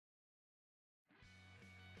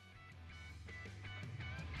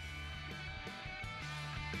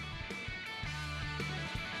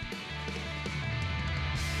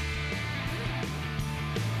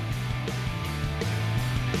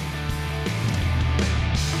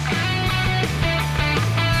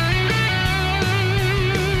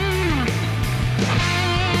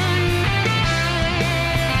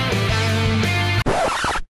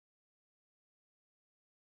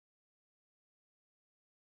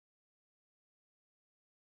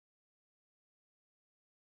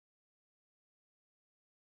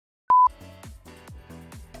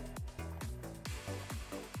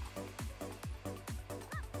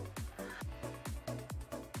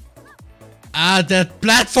That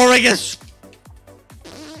platforming is...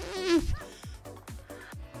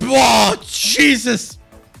 Oh, Jesus!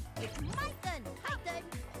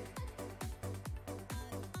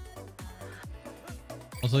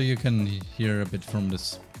 Also, you can hear a bit from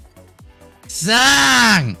this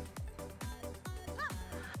song!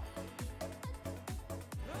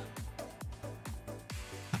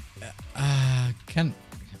 Can...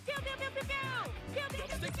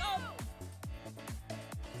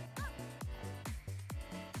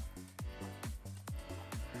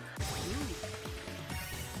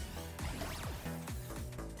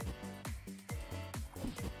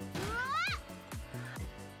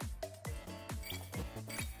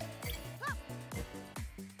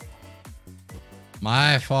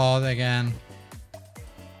 My fault again.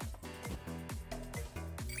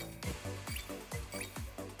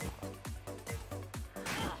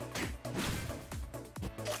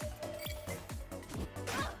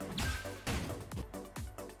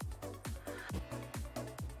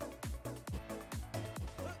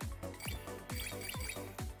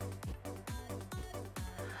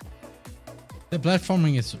 The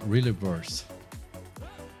platforming is really worse.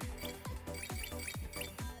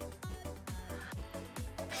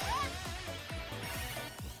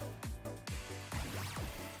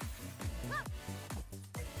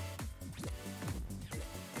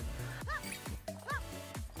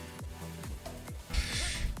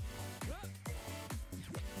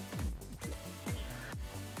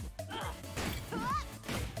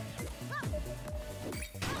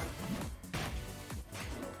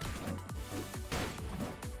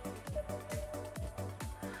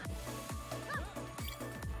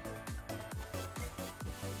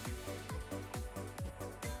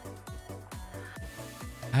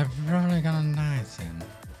 I'm probably gonna die soon.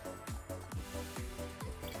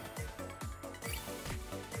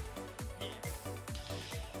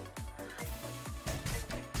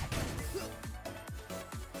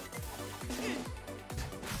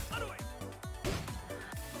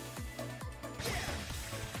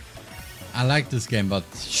 I like this game, but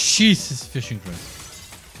Jesus, fishing great.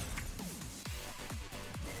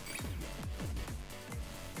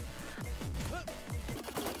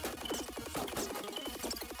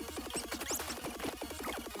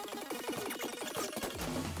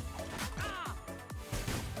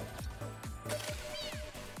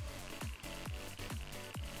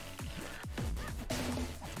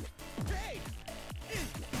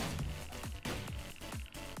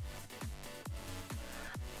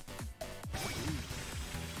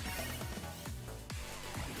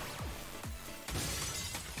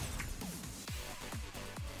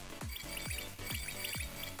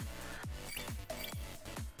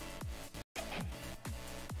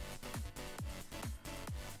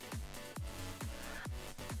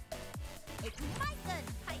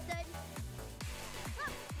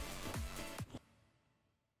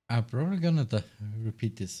 I'm probably gonna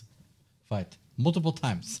repeat this fight multiple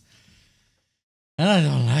times. And I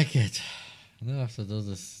don't like it. I don't have to do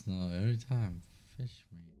this every time. Fish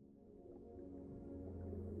me.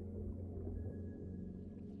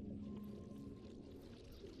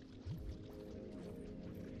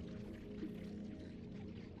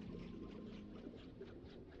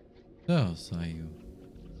 So, Sayu.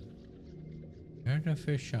 Where the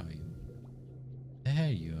fish are you? There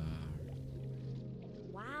you are.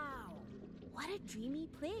 Wow, what a dreamy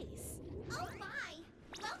place. Oh my!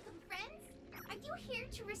 Welcome, friends! Are you here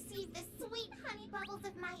to receive the sweet honey bubbles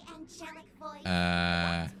of my angelic voice?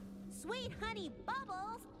 Sweet honey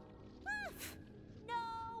bubbles?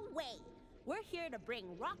 No way! We're here to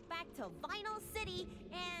bring rock back to Vinyl City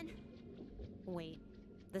and... Wait,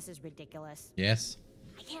 this is ridiculous. Yes.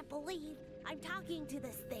 I can't believe I'm talking to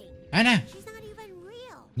this thing. I know. She's not even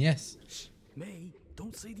real. Yes. Shh, May,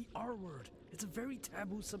 don't say the R word. It's a very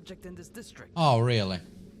taboo subject in this district. Oh, really?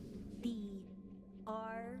 The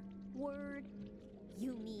R word?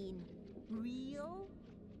 You mean real?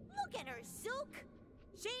 Look at her, Zook!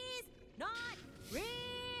 She's not real!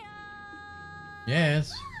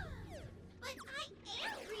 Yes. But I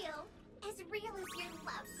am real! As real as your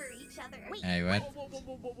love for each other. Wait. Hey, what?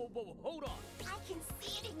 Whoa, hold on. I can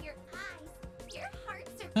see it in your eyes. Your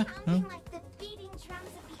hearts are pounding like the beating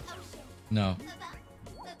drums of the ocean. No.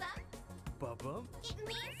 Bubba? It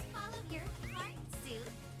means follow your heart, Zook.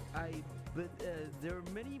 But there are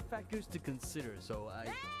many factors to consider, so I...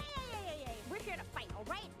 Hey! We're here to fight,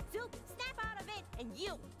 alright? Zook, snap out of it, and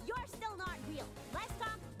you're still not real. Let's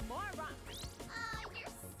talk more rock. You're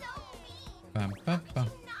so mean. Bum, bum, How bum.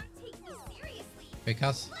 could you not take me seriously?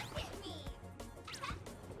 Because... Look at me.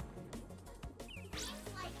 Seems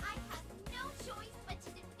like I have no choice but to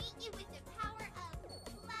defeat you with the power of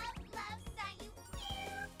love, Sayu.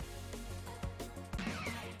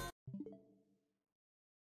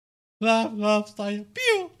 Love, love, Sayu.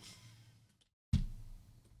 Pew!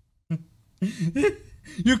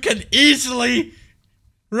 You can easily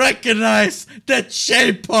recognize that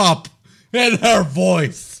J-pop in her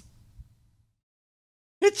voice.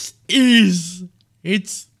 It's ease.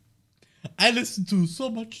 I listen to so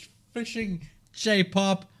much fishing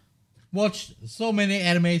J-pop, watch so many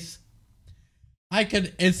animes. I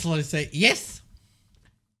can instantly say yes,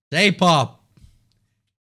 J-pop.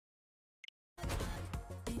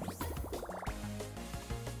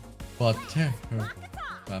 But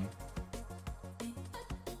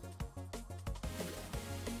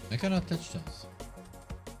I cannot touch those.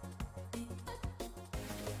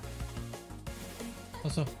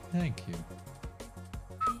 Also, thank you.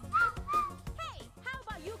 Hey, how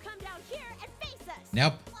about you come down here and face us?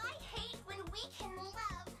 Nope. I hate when we can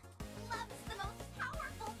love. Love's the most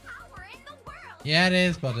powerful power in the world. Yeah, it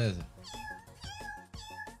is, but it is.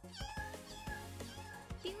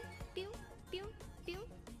 Pew, pew, pew, pew,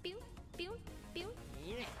 pew, pew, pew.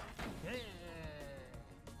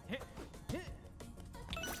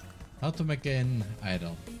 How to make an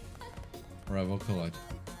idol or a Vocaloid.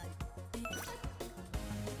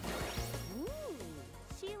 Ooh,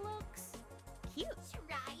 she looks cute.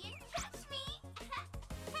 Try and catch me.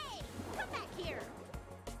 Hey, come back here.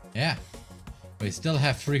 Yeah, we still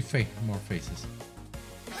have three more faces.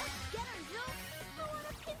 Get her, Zoom. I want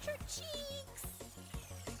to pinch her cheeks.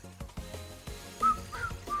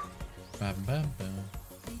 Bam, bam, bam.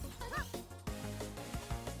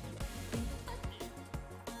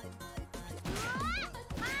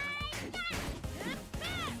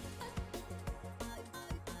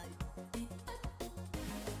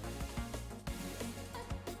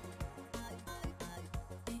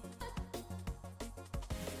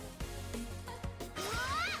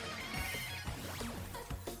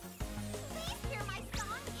 Please hear my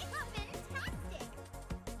song. It's fantastic.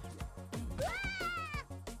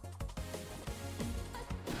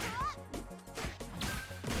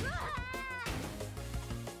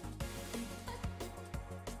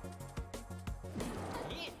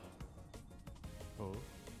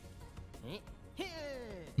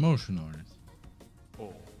 Motion orders.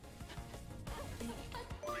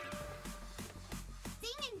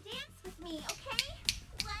 Sing and dance with me, okay?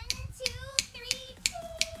 1, 2, 3.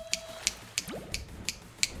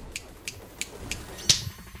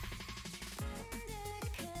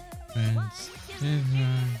 Friends,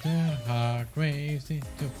 the heart races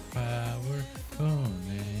into power.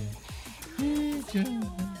 Motion.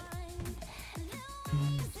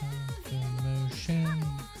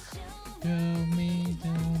 Show me the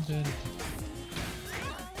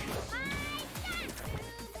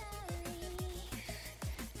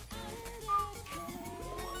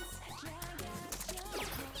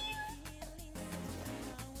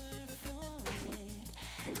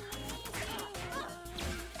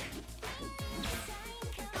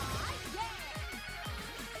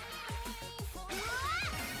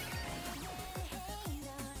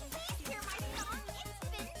Please hear my song. It's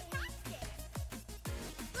fantastic.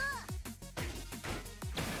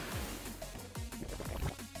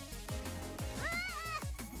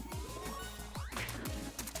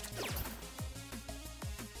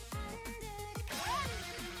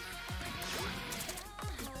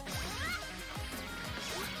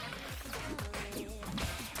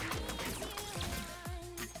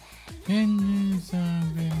 in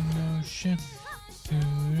the ocean to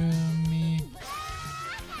me.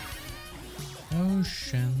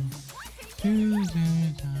 Ocean to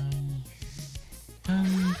the time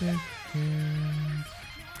and the current.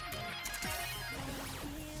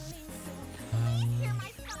 Hear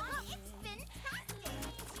my song. It's fantastic.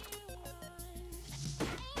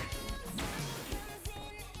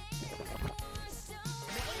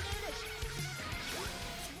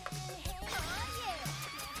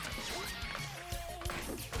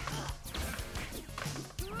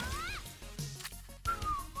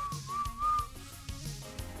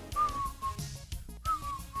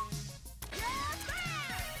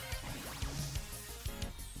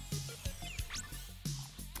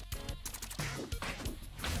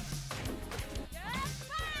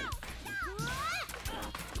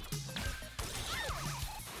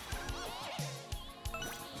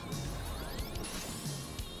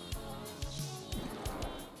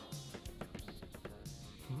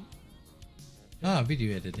 Ah,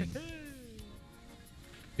 video editing.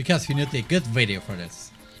 Because you need a good video for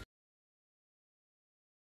this.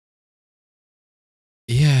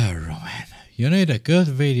 Yeah, Roman. You need a good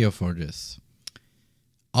video for this.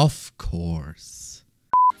 Of course.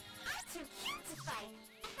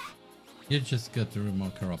 You just got the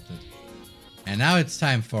remote corrupted. And now it's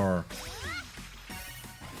time for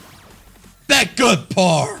Yeah, good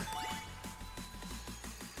pour.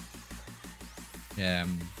 Yeah,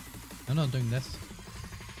 I'm not doing this.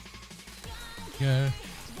 Yeah.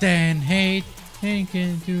 Then hate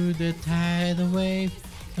thinking to the tidal wave.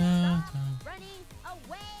 Running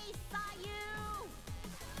away, Sayu!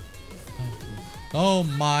 Oh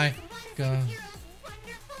my god. Heroes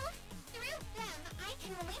wonderful. Through them, I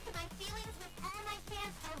can relate to my feelings with all my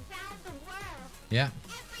fans around the world. Yeah.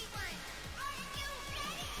 Everyone, are you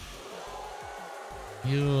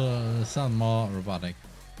ready? You sound more robotic.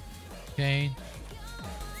 Okay.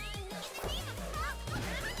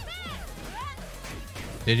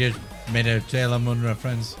 Did you made a Sailor Moon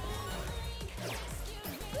reference?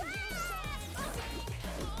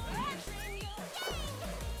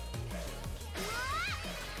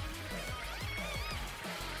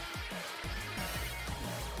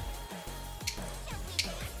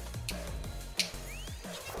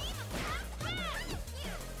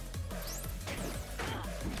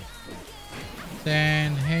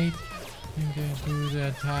 Then hate into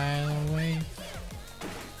the tidal wave.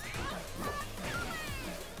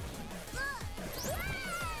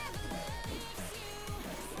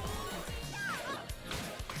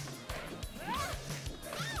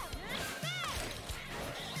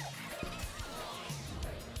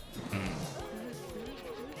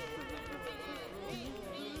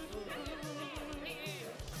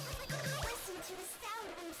 Listen to the sound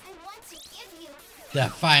waves I want to give you. The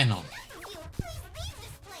final. You, please leave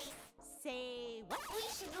this place. Say what? We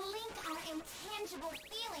should link our intangible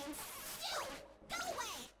feelings. Dude, go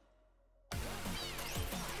away.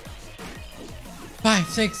 5,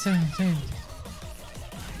 6, 7, 8.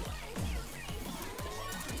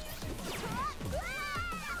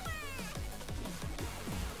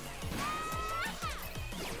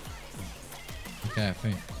 Okay, I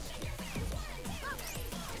think.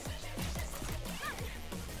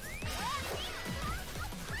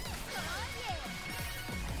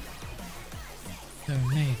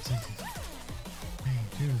 Seven, 8, 6,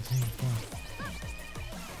 8, 2, 3, 4.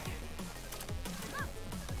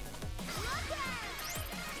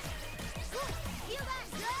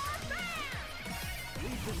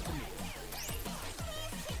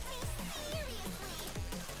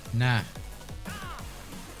 Nah.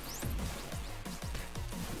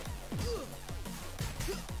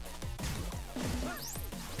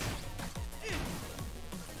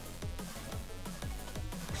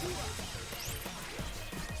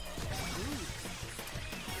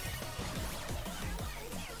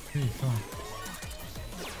 Three, 4.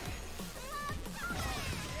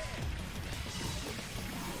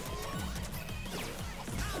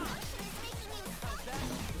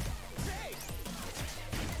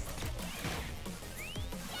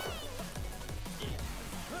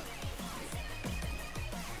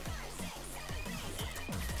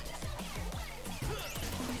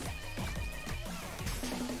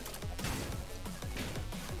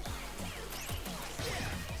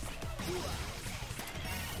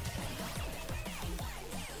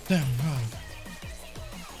 Damn right.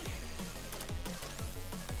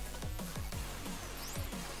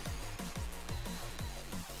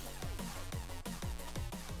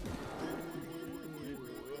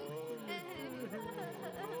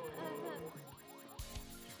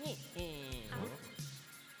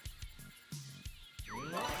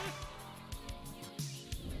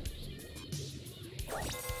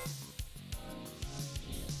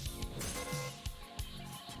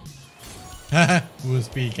 Will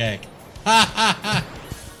speak egg.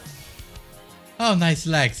 Oh, nice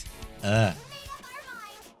legs. Made up our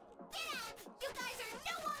mind. Get out. You guys are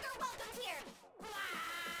no longer welcome here.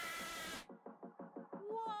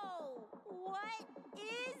 Whoa! What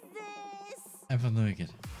is this? I'm from the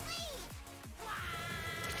wicked.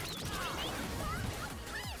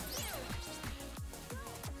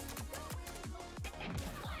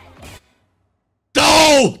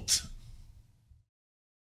 Don't!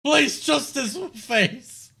 Please, just this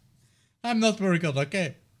face. I'm not very good,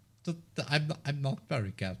 okay? I'm not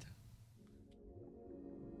very good.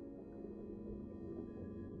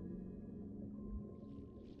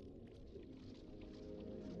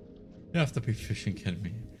 You have to be fishing at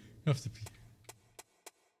me. You have to be.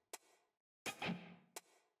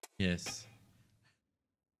 Yes.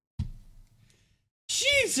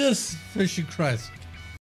 Jesus! Fishing Christ.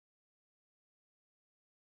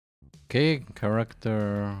 Okay,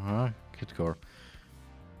 character. Kid Core.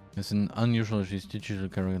 Is an unusual, she's digital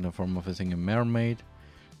character in the form of a single mermaid.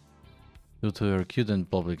 Due to her cute and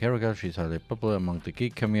bubbly character, she's highly popular among the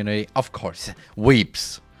geek community. Of course,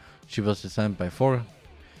 weeps! She was designed by 4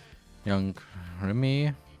 young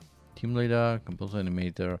Remy, team leader, composer,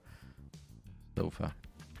 animator, Sofa.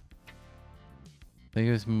 They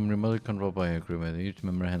use remotely controlled by agreement. Each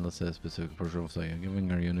member handles a specific portion of Sayu, giving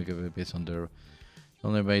her unique ability based on their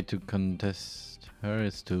only way to contest her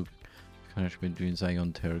is to connect between Sayu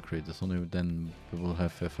and Terror creators. Only then we will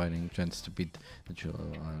have a fighting chance to beat the chill.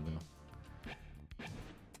 I don't know.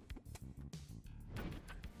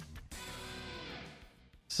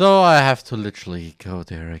 So I have to literally go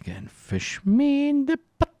there again. Fish me in the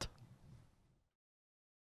butt.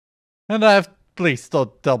 And I have, please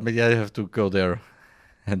don't tell me I have to go there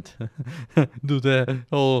and do the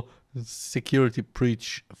whole security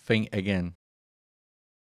breach thing again.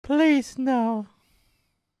 Please no.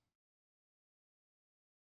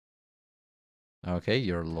 Okay,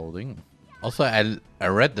 you're loading. Also, I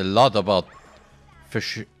read a lot about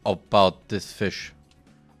this fish.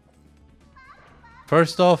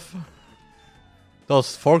 First off,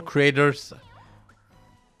 those 4 creators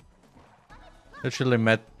literally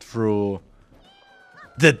met through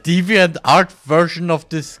the deviant art version of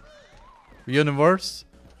this universe.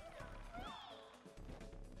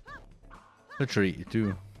 Literally,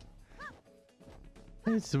 too.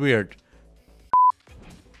 It's weird.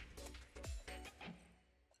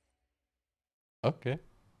 Okay,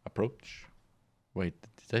 approach. Wait,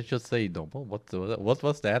 did I just say normal? What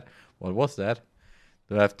was that? What was that?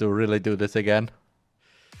 Do I have to really do this again?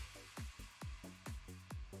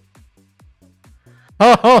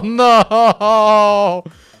 Oh no!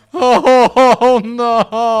 Oh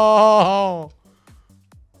no!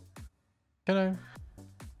 Can I?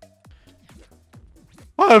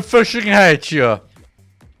 I fucking hate you!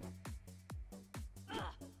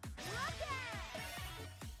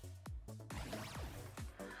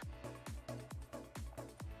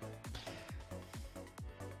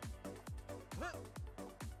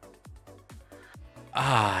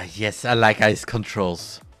 Ah, yes, I like ice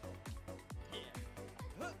controls.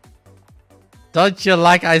 Don't you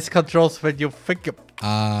like ice controls when you think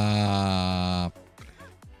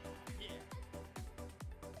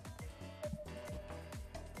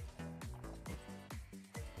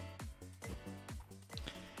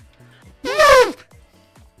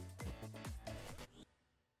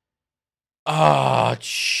Oh,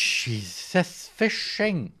 Jesus,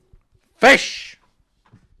 fishing. Fish!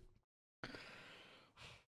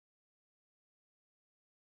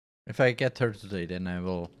 If I get her today, then I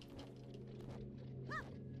will...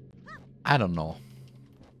 I don't know.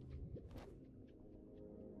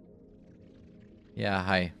 Yeah,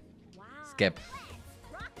 hi. Wow. Skip.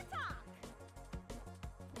 Rock the talk.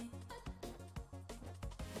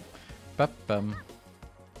 Ba-bum.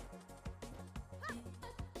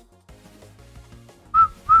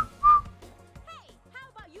 Hey, how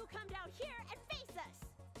about you come down here and face us?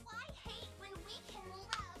 Why hate when we can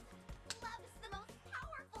love? Love's the most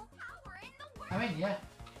powerful power in the world. I mean, yeah.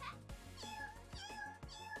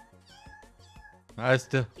 I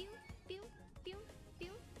still... Pew, pew, pew,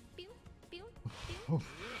 pew, pew, pew, pew.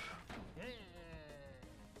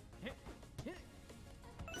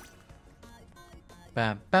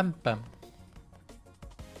 Bam, bam, bam.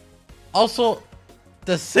 Also,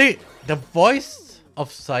 the voice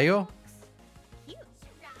of Sayu Cute.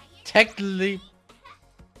 technically... Hey,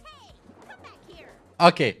 come back here.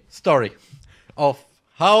 Okay, story of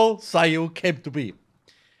how Sayu came to be.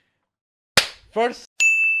 First...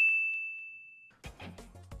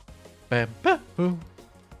 Bam, bam, boom.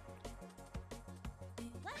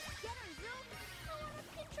 Let's get her, Zoom. I want to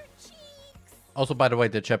pinch her cheeks. Also, by the way,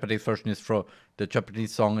 the Japanese version is from... The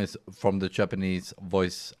Japanese song is from the Japanese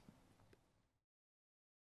voice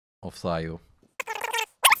of Sayu.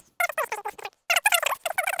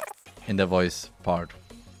 In the voice part.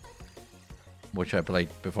 Which I played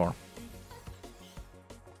before.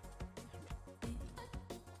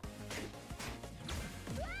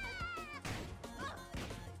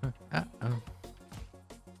 Uh-oh.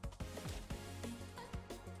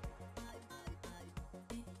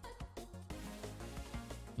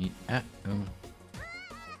 Uh-oh.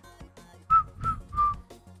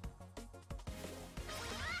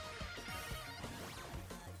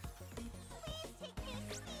 Take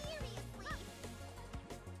this seriously.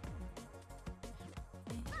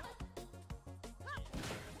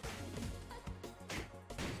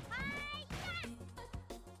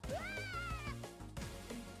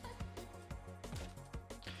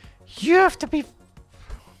 You have to be...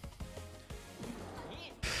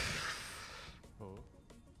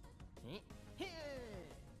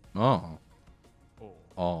 Oh.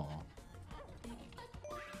 Oh.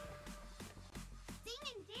 Sing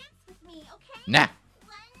and dance with me, okay? Nah.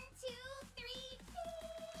 1, 2, 3.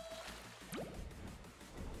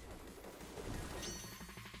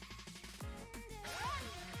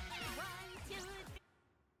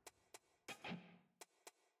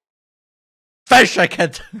 Fish, I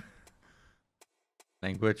can't.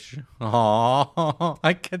 Language. Oh,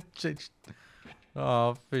 I can't change.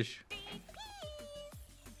 Oh, fish.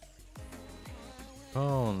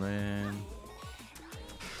 Oh, man.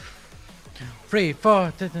 3,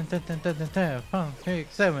 4, 5,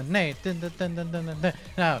 6, 7, 8.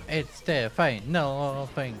 Now it's the final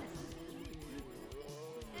thing.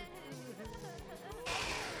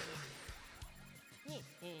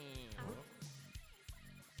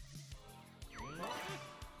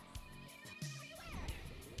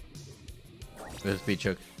 USB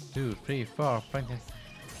choke. 2, 3, 4, 5.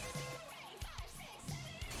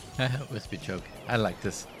 USB choke. I like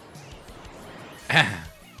this.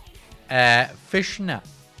 Fish now.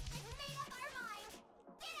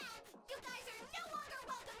 You guys are no longer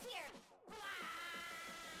welcome here.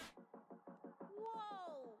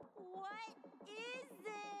 Whoa! What is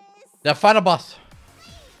this? The final boss.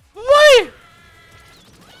 Why?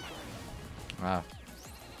 Ah.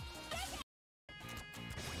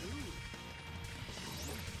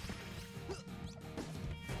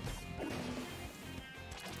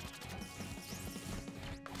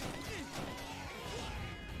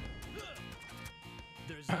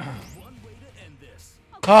 There's only one way to end this.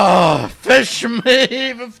 Oh, fish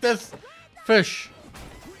me with this fish.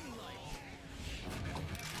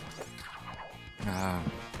 Ah.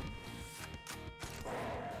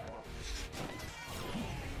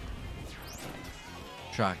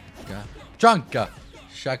 Shaka, chunka,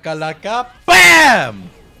 shakalaka, bam!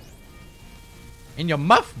 In your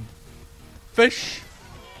mouth, fish.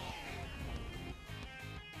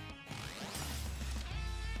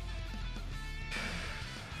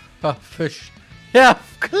 Oh, fish. Yeah,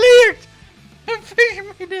 cleared! And fish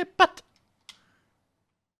me the butt.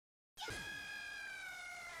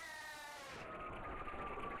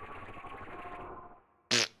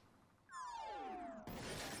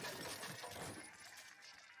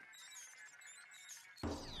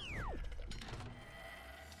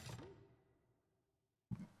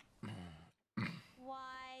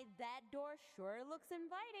 Why, that door sure looks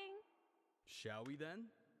inviting. Shall we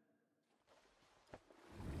then?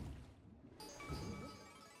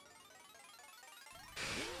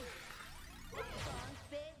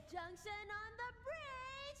 Big junction on the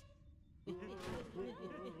bridge.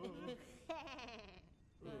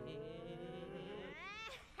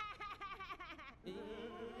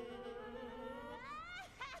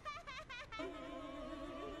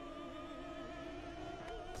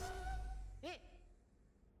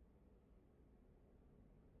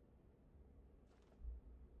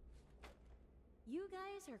 You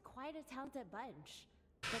guys are quite a talented bunch.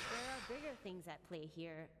 But there are bigger things at play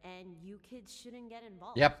here, and you kids shouldn't get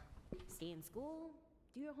involved. Yep. Stay in school,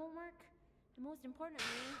 do your homework, and most importantly,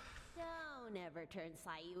 don't ever turn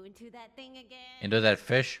Sayu into that thing again. Into that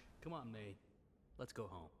fish. Come on, Maid. Let's go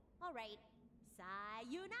home. All right,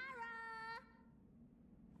 sayonara!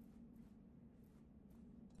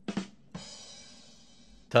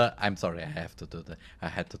 I'm sorry, I have to do that. I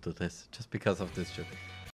had to do this just because of this shit.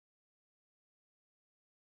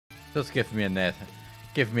 Just give me a net.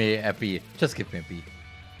 Give me a B. Just give me a B.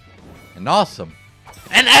 An awesome.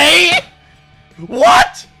 An A?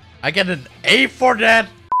 What? I get an A for that?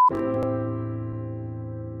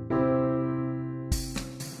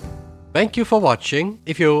 Thank you for watching.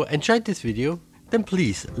 If you enjoyed this video, then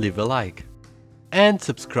please leave a like. And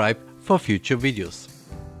subscribe for future videos.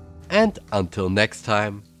 And until next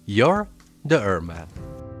time, you're the Mermaid.